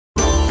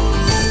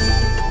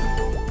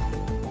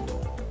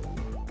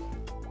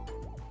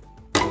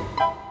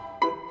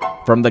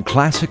From the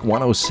Classic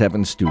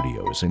 107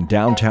 studios in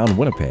downtown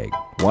Winnipeg,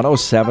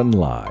 107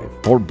 Live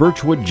for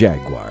Birchwood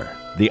Jaguar,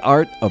 the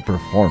art of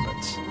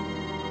performance.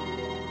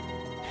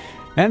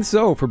 And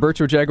so, for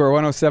Birchwood Jaguar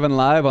 107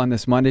 Live on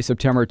this Monday,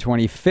 September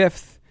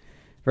 25th,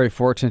 very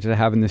fortunate to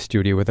have in the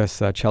studio with us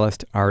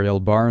cellist Ariel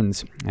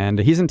Burns. And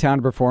he's in town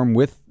to perform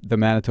with the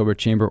Manitoba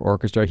Chamber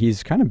Orchestra.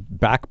 He's kind of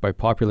back by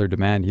popular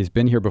demand. He's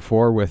been here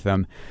before with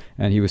them,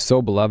 and he was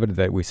so beloved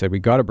that we said we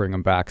got to bring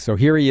him back. So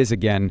here he is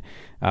again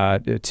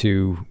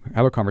to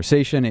have a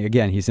conversation.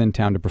 Again, he's in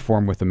town to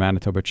perform with the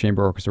Manitoba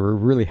Chamber Orchestra. We're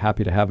really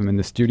happy to have him in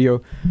the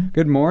studio.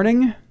 Good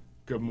morning.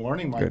 Good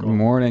morning, Michael. Good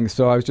morning.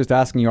 So I was just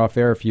asking you off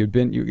air if you'd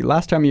been,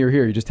 last time you were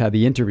here, you just had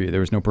the interview. There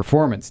was no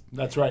performance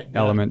That's right.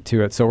 element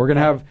to it. So we're going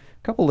to have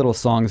a couple little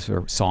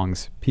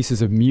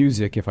pieces of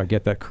music, if I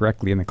get that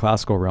correctly in the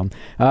classical realm.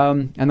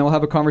 And then we'll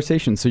have a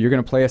conversation. So you're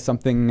going to play us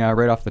something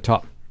right off the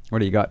top. What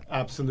do you got?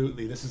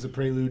 Absolutely. This is a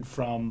prelude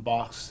from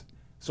Bach's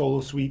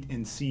Solo Suite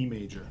in C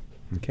major.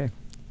 Okay.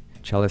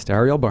 Cellist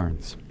Ariel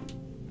Burns.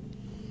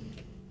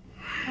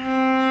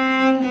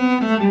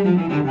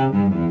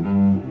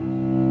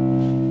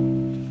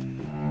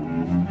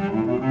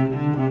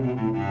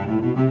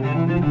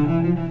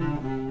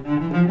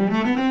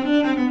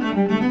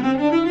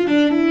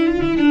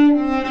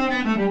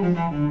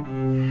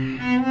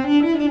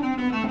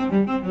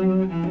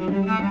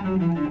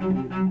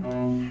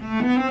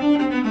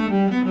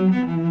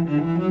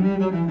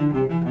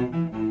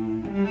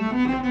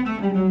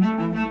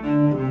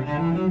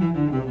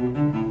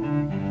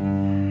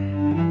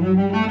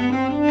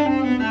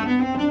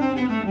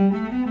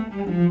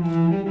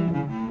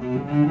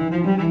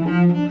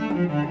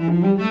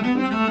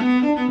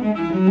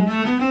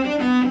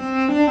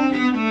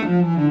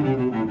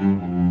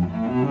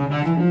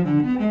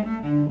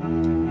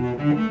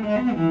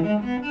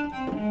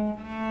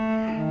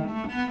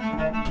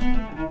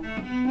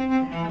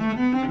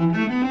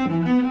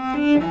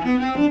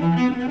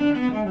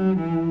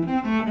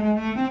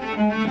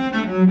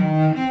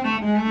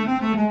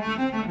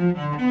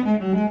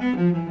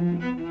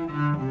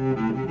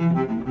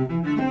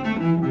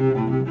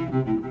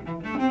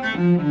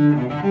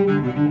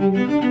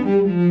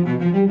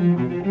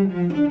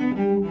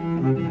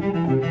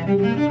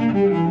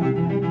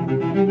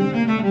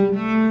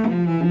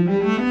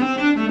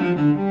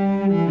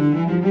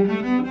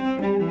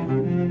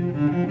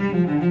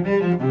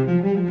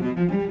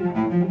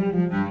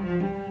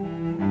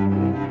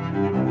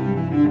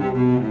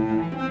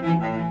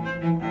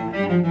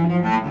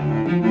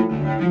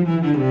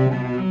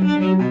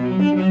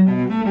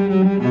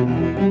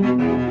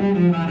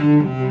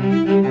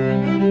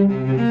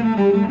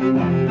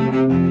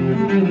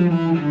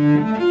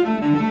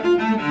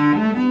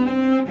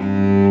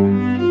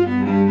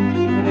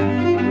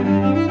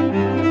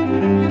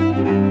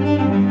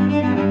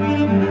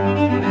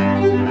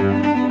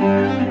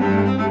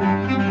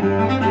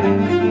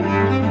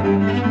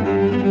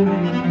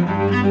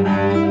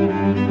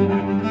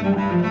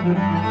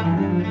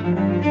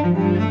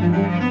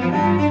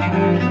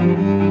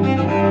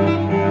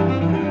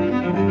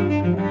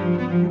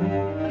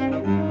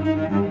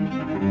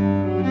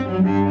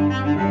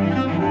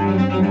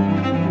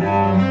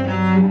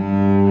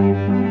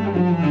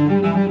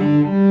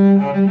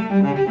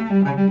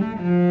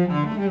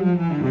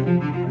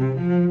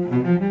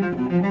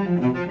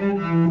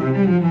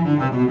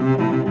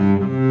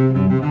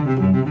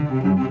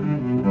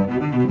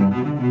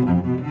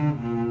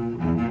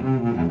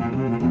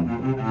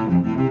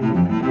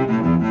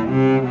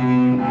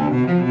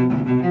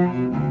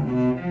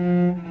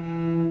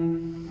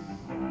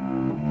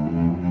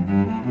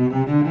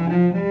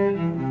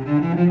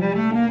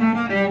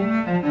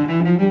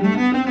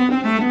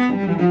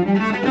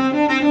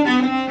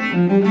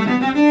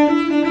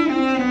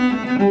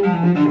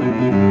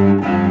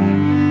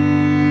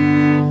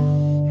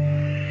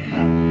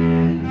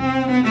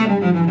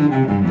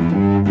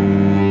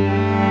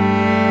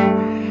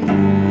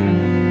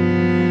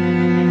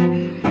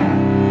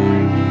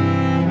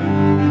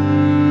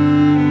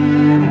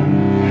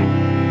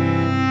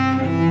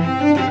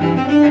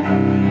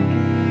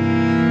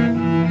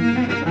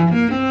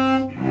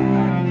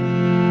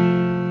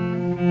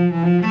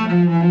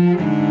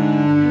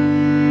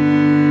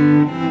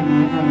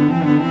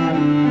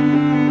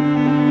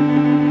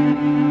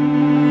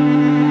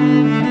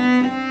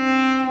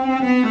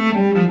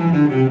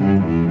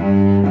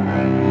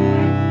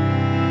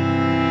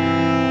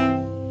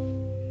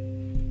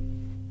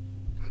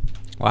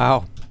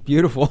 Wow,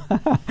 beautiful.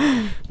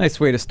 Nice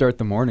way to start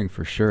the morning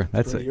for sure.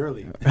 That's pretty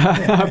early.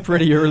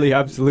 Pretty early,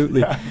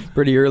 absolutely. Yeah.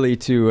 Pretty early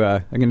to,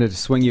 I'm going to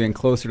swing you in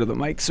closer to the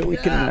mic so we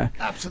can.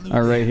 Absolutely.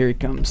 All right, here he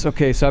comes.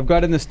 Okay, so I've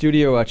got in the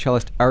studio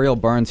cellist Ariel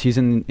Burns. He's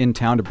in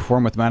town to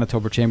perform with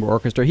Manitoba Chamber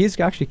Orchestra. He's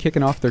actually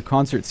kicking off their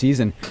concert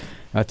season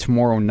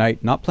tomorrow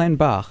night. Not playing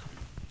Bach,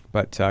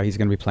 but he's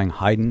going to be playing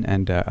Haydn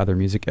and other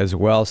music as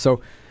well.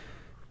 So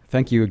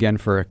thank you again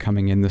for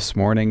coming in this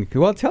morning.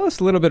 Well, tell us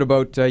a little bit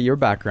about your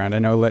background. I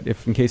know that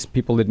in case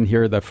people didn't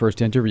hear the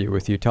first interview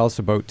with you, tell us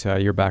about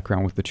your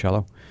background with the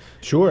cello.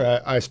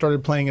 Sure. I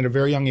started playing at a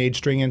very young age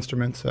string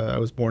instruments. I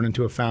was born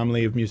into a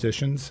family of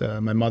musicians.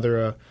 My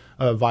mother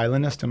a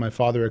violinist and my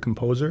father a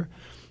composer.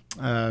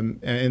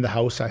 And in the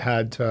house I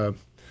had,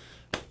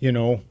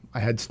 I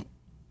had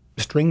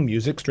string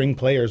music, string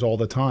players all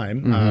the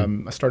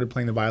time. I started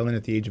playing the violin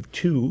at the age of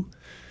 2.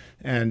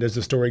 And as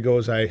the story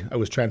goes, I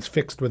was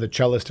transfixed with a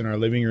cellist in our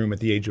living room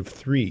at the age of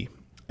 3.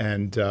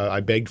 And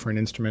I begged for an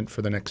instrument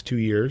for the next 2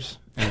 years.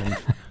 And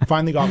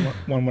finally got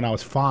one when I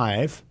was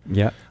 5.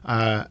 Yeah.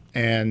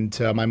 And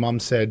my mom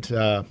said,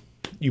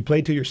 you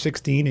play till you're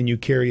 16 and you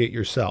carry it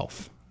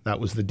yourself. That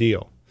was the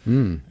deal.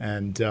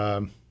 And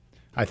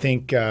I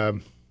think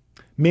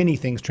many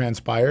things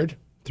transpired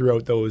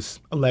throughout those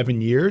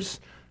 11 years.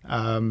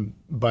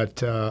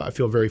 But I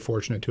feel very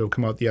fortunate to have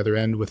come out the other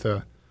end with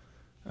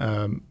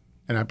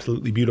an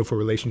absolutely beautiful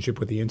relationship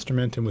with the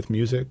instrument and with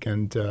music.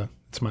 And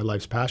it's my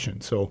life's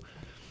passion. So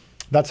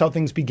that's how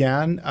things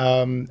began.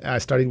 I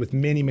studied with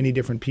many, many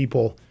different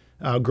people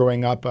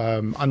growing up.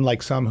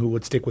 Unlike some who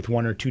would stick with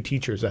 1 or 2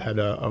 teachers, I had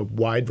a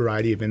wide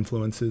variety of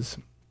influences,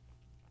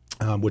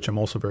 which I'm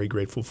also very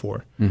grateful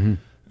for.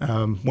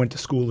 Went to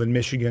school in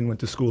Michigan,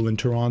 went to school in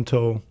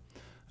Toronto,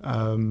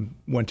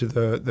 went to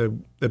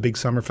the big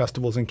summer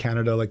festivals in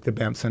Canada, like the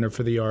Banff Centre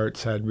for the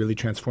Arts, had really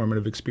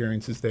transformative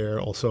experiences there.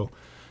 Also,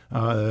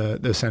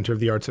 the Centre of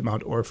the Arts at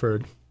Mount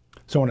Orford,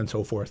 so on and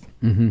so forth.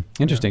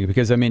 Interesting,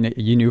 because I mean,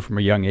 you knew from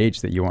a young age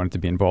that you wanted to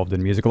be involved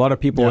in music. A lot of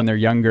people when they're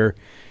younger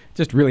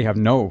just really have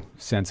no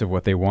sense of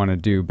what they want to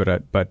do,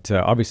 but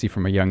obviously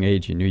from a young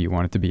age you knew you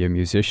wanted to be a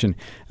musician.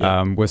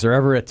 Was there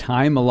ever a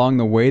time along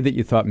the way that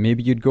you thought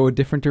maybe you'd go a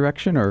different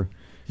direction, or?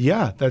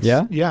 Yeah,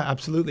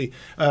 absolutely.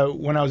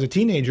 When I was a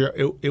teenager,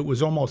 it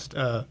was almost,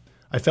 I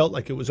felt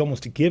like it was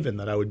almost a given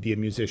that I would be a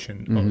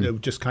musician.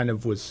 It just kind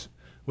of was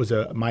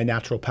my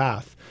natural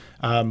path.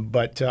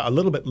 But a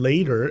little bit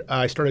later,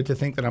 I started to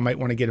think that I might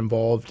want to get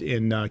involved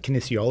in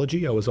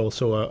kinesiology. I was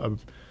also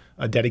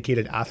a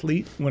dedicated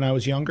athlete when I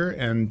was younger,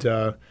 and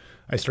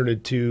I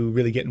started to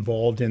really get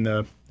involved in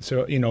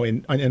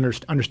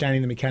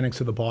understanding the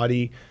mechanics of the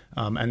body,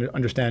 and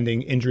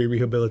understanding injury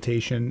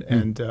rehabilitation,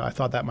 and I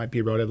thought that might be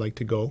a road I'd like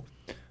to go.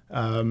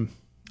 And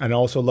I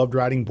also loved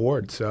riding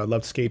boards,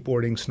 loved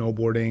skateboarding,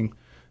 snowboarding.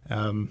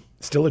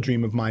 Still a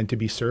dream of mine to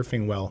be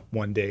surfing well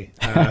one day.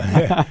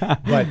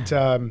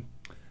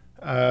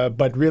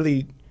 But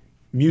really,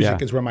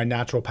 music is where my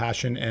natural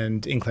passion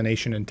and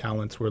inclination and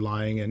talents were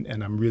lying,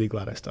 and I'm really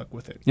glad I stuck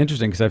with it.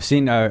 Interesting, because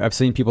I've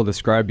seen people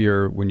describe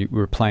when you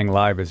were playing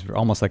live as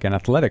almost like an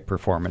athletic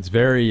performance,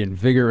 very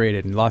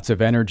invigorated and lots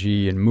of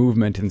energy and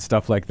movement and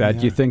stuff like that.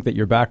 Do you think that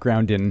your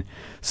background in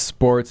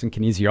sports and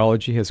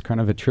kinesiology has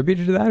kind of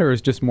attributed to that, or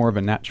is just more of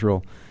a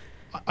natural?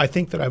 I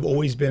think that I've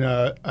always been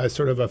a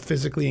sort of a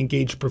physically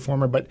engaged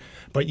performer, but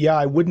yeah,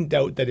 I wouldn't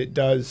doubt that it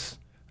does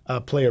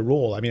play a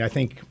role. I mean, I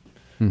think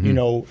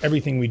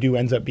everything we do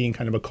ends up being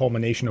kind of a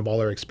culmination of all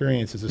our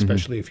experiences,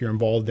 especially if you're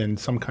involved in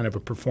some kind of a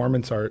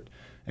performance art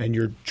and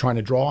you're trying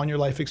to draw on your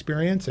life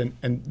experience. And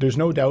there's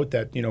no doubt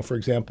that, for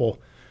example,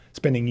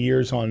 spending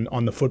years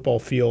on the football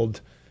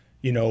field,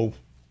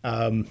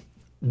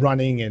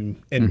 running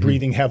and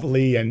breathing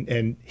heavily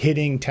and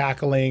hitting,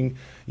 tackling,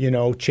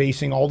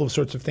 chasing, all those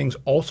sorts of things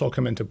also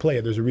come into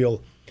play. There's a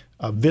real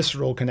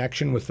visceral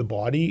connection with the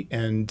body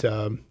and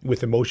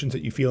with emotions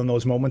that you feel in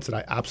those moments that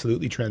I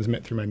absolutely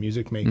transmit through my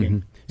music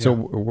making. So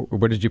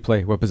what did you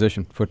play? What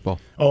position? Football?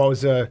 Oh, I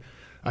was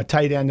a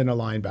tight end and a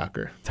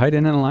linebacker. Tight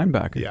end and a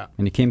linebacker. Yeah.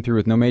 And you came through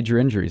with no major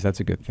injuries.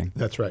 That's a good thing.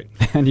 That's right.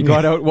 And you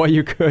got out while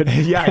you could.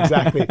 Yeah,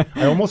 exactly.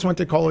 I almost went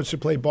to college to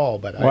play ball,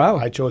 but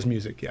I chose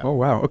music. Yeah. Oh,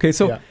 wow. Okay.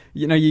 So,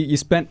 you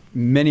spent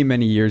many,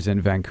 many years in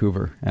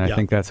Vancouver, and I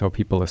think that's how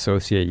people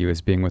associate you,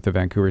 as being with the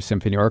Vancouver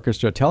Symphony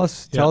Orchestra. Tell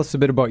us a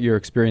bit about your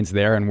experience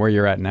there and where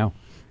you're at now.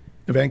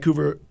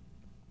 Vancouver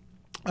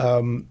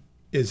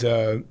is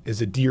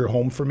a dear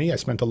home for me. I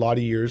spent a lot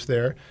of years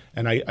there,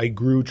 and I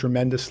grew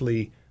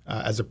tremendously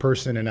as a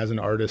person and as an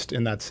artist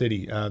in that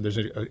city. There's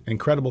an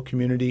incredible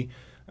community.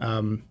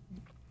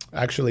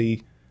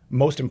 Actually,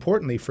 most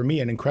importantly for me,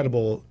 an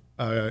incredible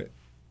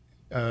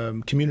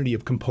community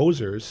of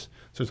composers.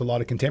 So there's a lot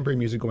of contemporary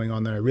music going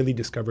on there. I really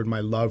discovered my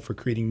love for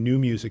creating new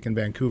music in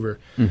Vancouver.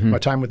 My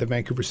time with the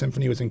Vancouver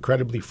Symphony was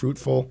incredibly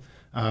fruitful.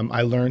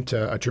 I learned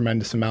a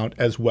tremendous amount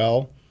as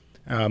well.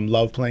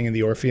 Love playing in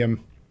the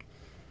Orpheum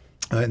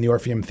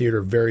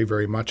Theater very,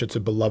 very much. It's a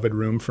beloved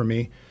room for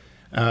me.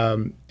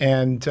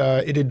 And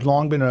it had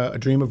long been a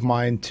dream of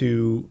mine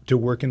to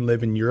work and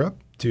live in Europe,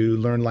 to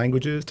learn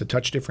languages, to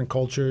touch different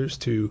cultures,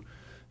 to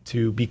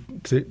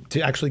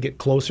actually get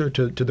closer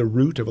to the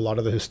root of a lot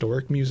of the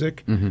historic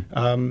music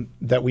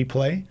that we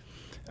play.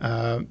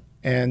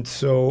 And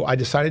so I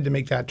decided to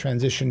make that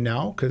transition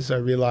now because I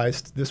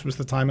realized this was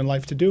the time in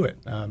life to do it.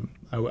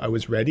 I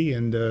was ready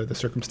and the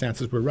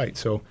circumstances were right.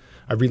 So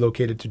I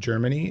relocated to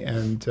Germany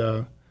and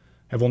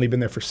have only been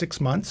there for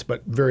 6 months,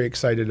 but very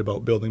excited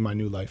about building my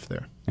new life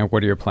there. And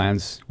what are your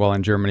plans while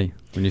in Germany?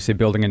 When you say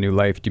building a new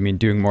life, do you mean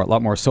doing a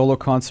lot more solo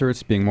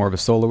concerts, being more of a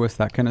soloist,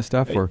 that kind of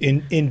stuff? Or?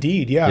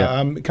 Indeed,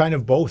 yeah. Kind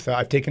of both.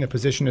 I've taken a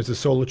position as a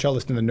solo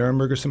cellist in the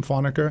Nuremberger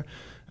Symphoniker.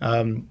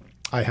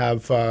 I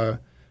have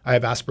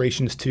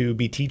aspirations to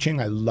be teaching.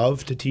 I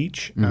love to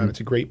teach. It's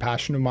a great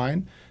passion of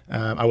mine.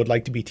 I would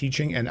like to be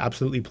teaching and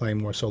absolutely playing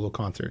more solo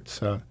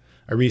concerts.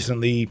 I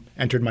recently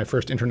entered my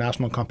first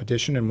international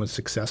competition and was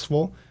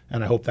successful,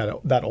 and I hope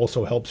that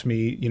also helps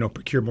me,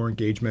 procure more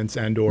engagements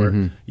and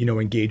or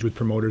engage with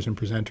promoters and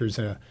presenters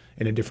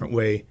in a different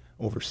way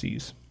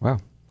overseas. Wow.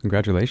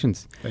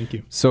 Congratulations. Thank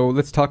you. So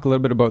let's talk a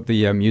little bit about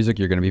the music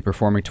you're going to be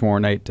performing tomorrow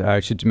night. I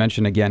should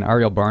mention again,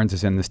 Ariel Burns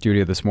is in the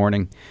studio this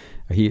morning.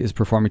 He is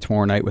performing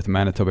tomorrow night with the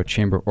Manitoba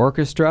Chamber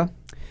Orchestra.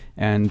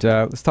 And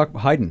let's talk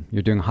about Haydn.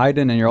 You're doing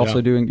Haydn, and you're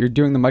also doing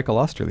the Michael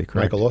Oesterle,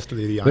 correct? Michael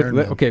Oesterle, the Iron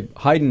Man. Okay,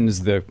 Haydn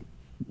is the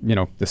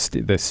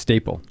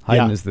staple.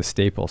 Haydn is the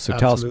staple. So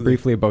tell us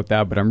briefly about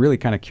that. But I'm really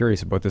kind of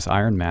curious about this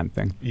Iron Man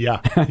thing. Yeah,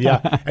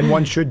 and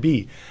one should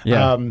be.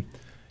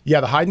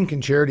 The Haydn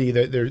concerti,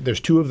 there's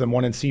two of them,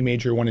 one in C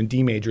major, one in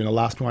D major. And the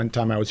last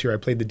time I was here, I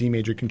played the D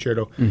major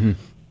concerto.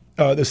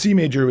 The C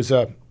major is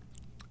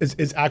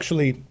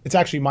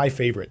actually my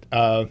favorite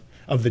of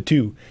the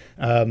two.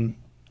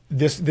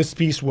 This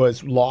piece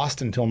was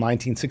lost until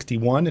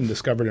 1961 and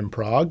discovered in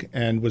Prague,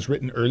 and was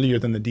written earlier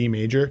than the D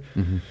major.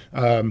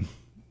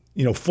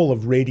 Full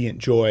of radiant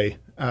joy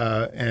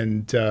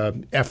and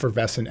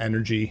effervescent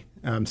energy.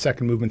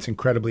 Second movement's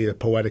incredibly a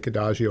poetic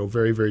adagio,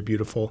 very, very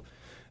beautiful.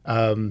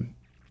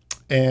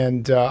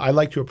 And I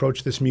like to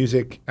approach this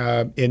music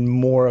in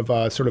more of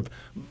a sort of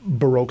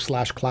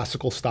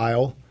Baroque/classical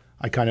style.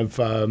 I kind of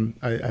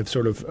I've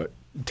sort of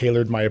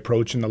tailored my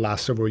approach in the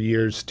last several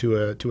years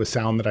to a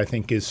sound that I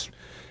think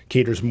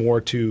caters more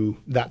to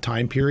that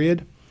time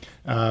period,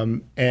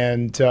 and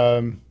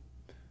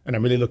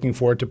I'm really looking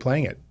forward to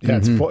playing it. Yeah,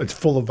 it's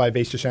full of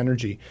vivacious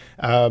energy,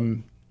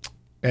 and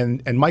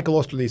Michael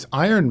Oesterle's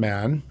Iron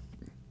Man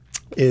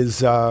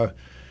is a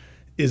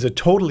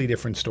totally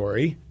different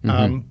story,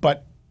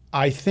 but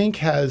I think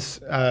has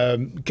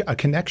a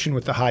connection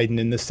with the Haydn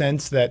in the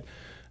sense that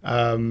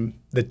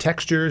the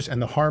textures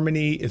and the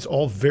harmony is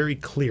all very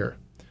clear.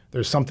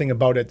 There's something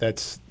about it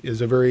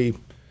is a very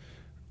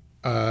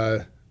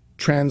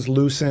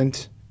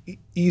translucent,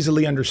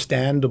 easily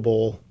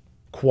understandable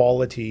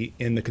quality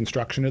in the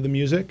construction of the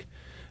music,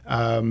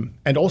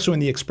 and also in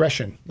the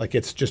expression. Like,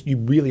 it's just, you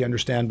really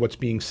understand what's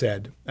being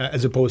said,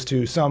 as opposed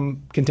to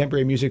some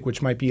contemporary music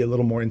which might be a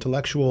little more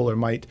intellectual or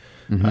might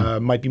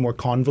be more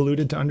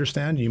convoluted to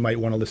understand. You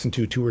might want to listen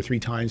to 2 or 3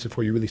 times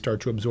before you really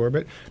start to absorb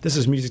it. This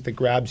is music that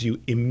grabs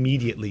you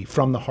immediately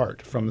from the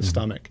heart, from the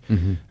stomach,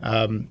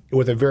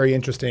 with a very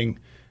interesting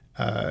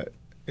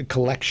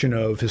collection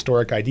of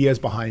historic ideas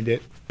behind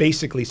it,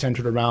 basically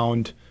centered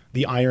around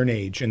the Iron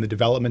Age and the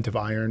development of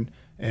iron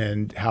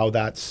and how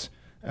that's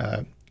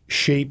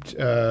shaped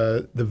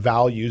the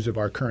values of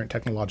our current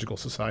technological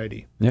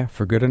society. Yeah,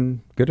 for good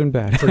and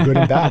bad. For good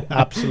and bad,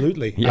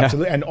 absolutely.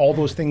 Absolutely. And all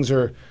those things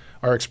are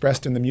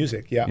expressed in the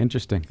music. Yeah.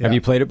 Interesting. Yeah. Have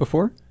you played it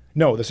before?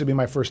 No, this would be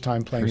my first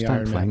time playing the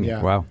Iron Man.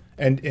 Yeah. Wow.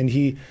 And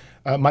he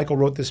Michael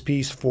wrote this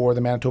piece for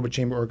the Manitoba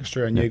Chamber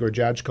Orchestra and Jaguar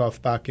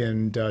back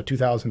in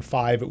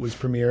 2005. It was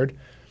premiered,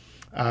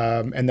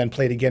 and then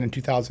played again in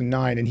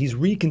 2009. And he's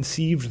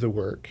reconceived the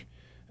work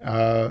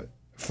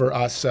for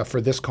us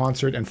for this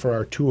concert and for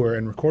our tour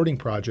and recording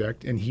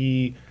project. And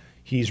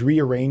he's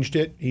rearranged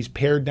it. He's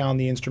pared down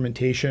the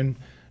instrumentation,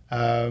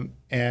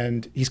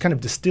 and he's kind of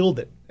distilled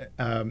it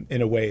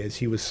in a way, as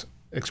he was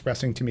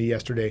expressing to me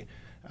yesterday.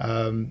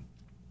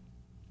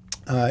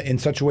 In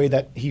such a way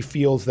that he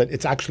feels that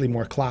it's actually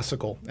more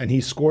classical, and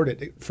he scored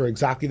it for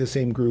exactly the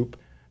same group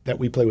that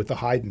we play with the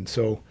Haydn.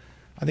 So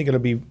I think it'll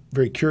be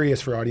very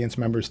curious for audience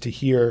members to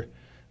hear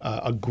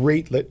a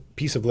great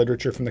piece of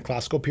literature from the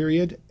classical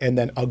period, and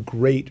then a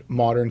great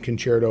modern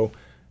concerto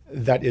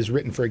that is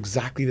written for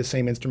exactly the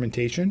same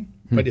instrumentation,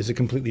 but is a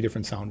completely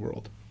different sound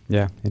world.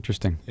 Yeah,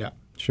 interesting. Yeah.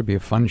 Should be a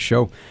fun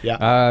show.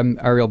 Yeah.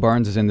 Ariel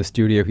Burns is in the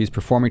studio. He's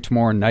performing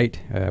tomorrow night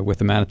with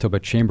the Manitoba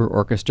Chamber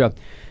Orchestra.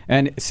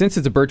 And since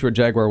it's a Birchwood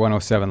Jaguar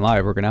 107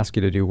 Live, we're going to ask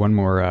you to do one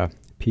more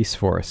piece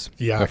for us.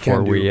 Yeah,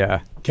 before you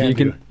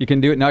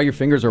can do it now. Your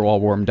fingers are all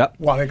warmed up.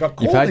 Well, they got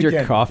cold. You've had again.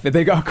 your coffee.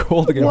 They got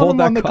cold again. Warm Hold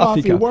them on that the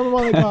coffee cup. Warm them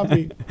on the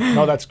coffee.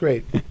 No, that's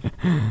great.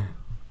 And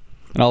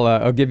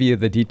I'll give you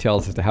the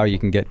details as to how you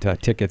can get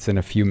tickets in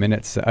a few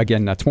minutes.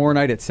 Again, tomorrow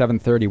night at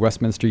 7:30,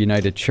 Westminster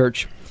United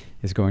Church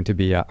is going to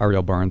be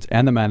Ariel Burns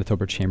and the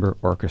Manitoba Chamber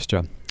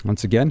Orchestra.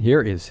 Once again,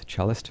 here is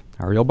cellist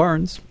Ariel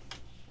Burns.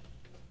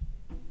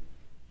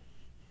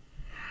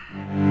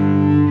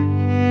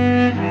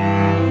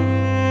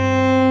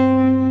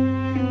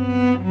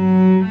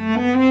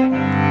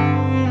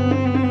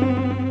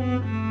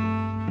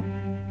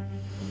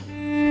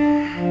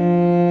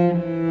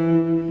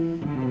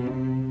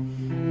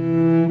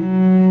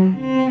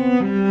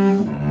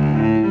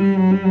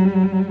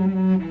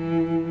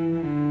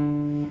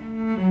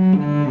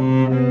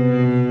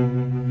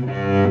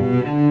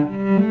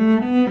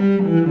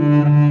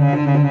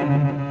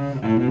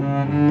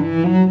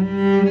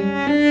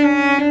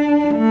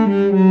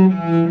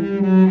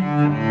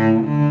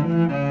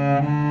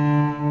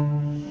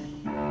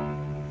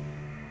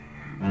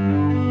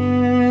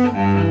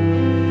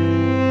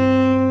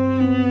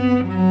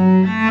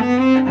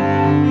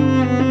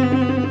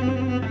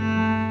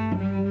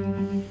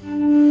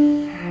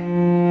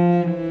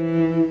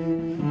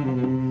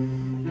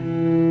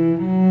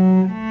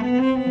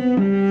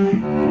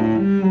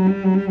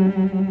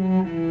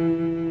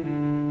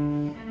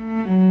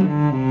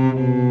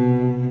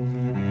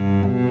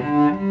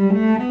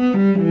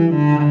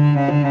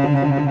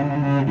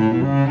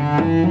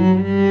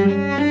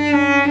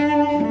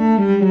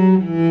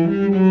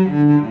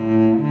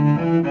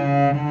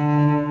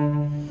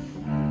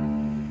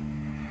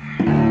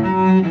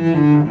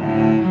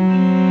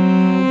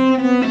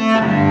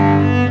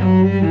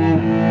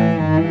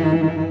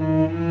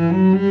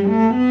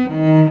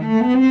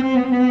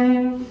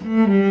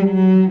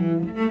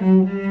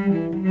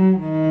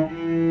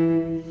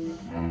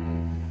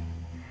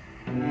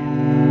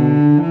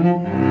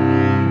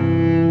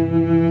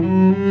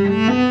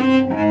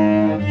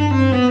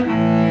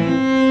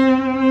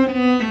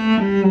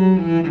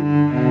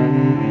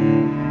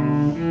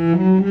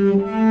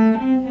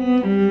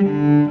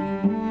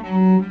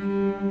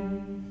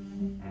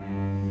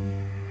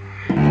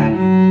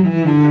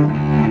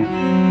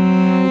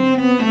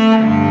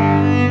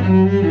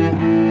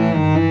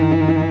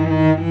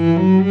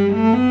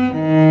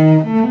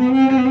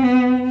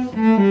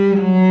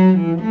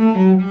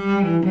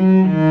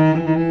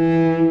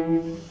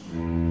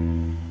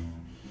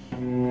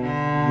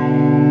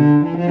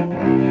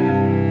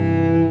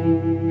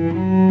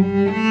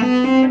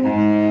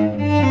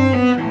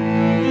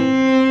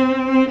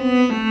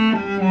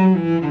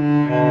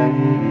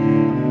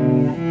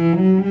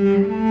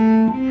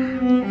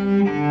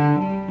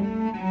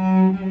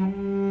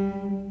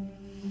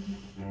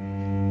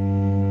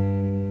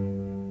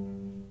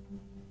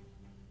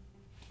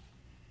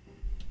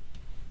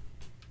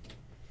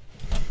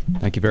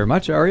 Thank you very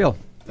much, Ariel.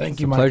 Thank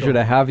It's you, a Michael. pleasure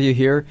to have you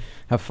here.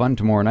 Have fun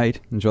tomorrow night.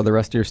 Enjoy the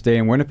rest of your stay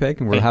in Winnipeg,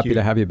 and we're Thank happy you.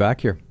 to have you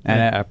back here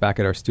and back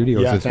at our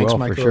studios Yeah, as thanks, well.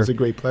 Michael. For It sure. was a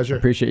great pleasure.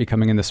 Appreciate you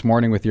coming in this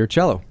morning with your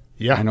cello.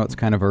 Yeah. I know it's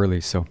kind of early,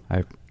 so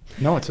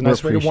No, it's a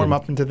nice way to warm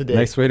up into the day.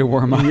 Nice way to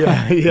warm up.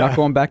 Yeah, yeah. Not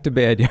going back to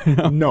bed. You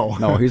know? No.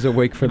 No, he's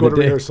awake for Go the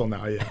to day. rehearsal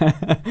now,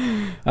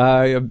 yeah.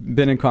 I've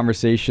been in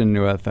conversation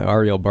with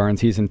Ariel Burns.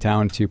 He's in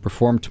town to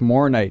perform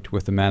tomorrow night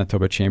with the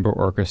Manitoba Chamber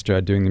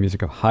Orchestra, doing the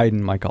music of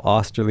Haydn, Michael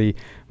Oesterle,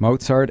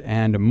 Mozart,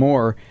 and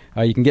more.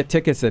 You can get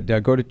tickets at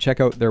go to check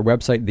out their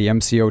website,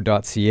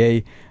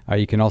 themco.ca.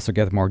 You can also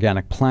get them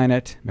Organic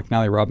Planet,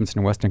 McNally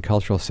Robinson Weston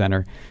Cultural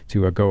Center,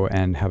 to go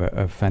and have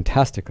a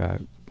fantastic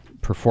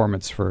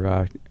performance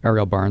for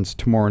Ariel Burns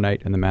tomorrow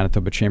night in the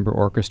Manitoba Chamber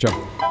Orchestra.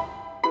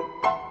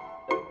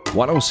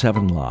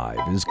 107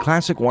 Live is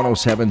Classic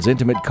 107's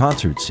intimate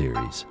concert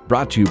series,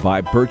 brought to you by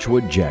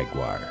Birchwood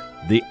Jaguar,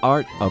 the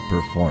art of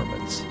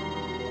performance.